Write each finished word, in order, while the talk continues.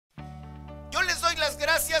las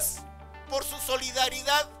gracias por su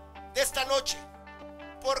solidaridad de esta noche,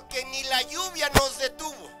 porque ni la lluvia nos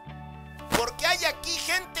detuvo, porque hay aquí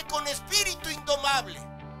gente con espíritu indomable,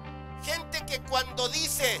 gente que cuando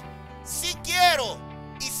dice sí quiero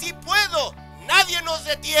y sí puedo, nadie nos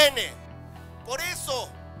detiene. Por eso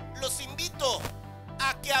los invito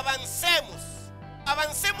a que avancemos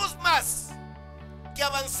más, que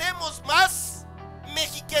avancemos más,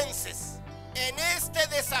 mexiquenses, en este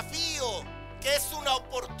desafío que es una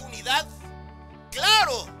oportunidad.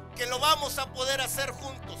 Claro que lo vamos a poder hacer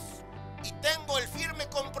juntos, y tengo el firme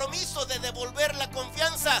compromiso de devolver la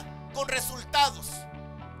confianza con resultados,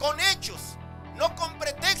 con hechos, no con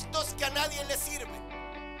pretextos que a nadie le sirven.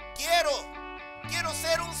 Quiero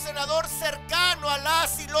ser un senador cercano a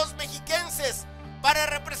las y los mexiquenses para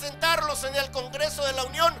representarlos en el Congreso de la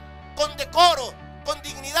Unión con decoro, con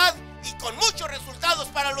dignidad y con muchos resultados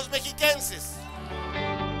para los mexiquenses.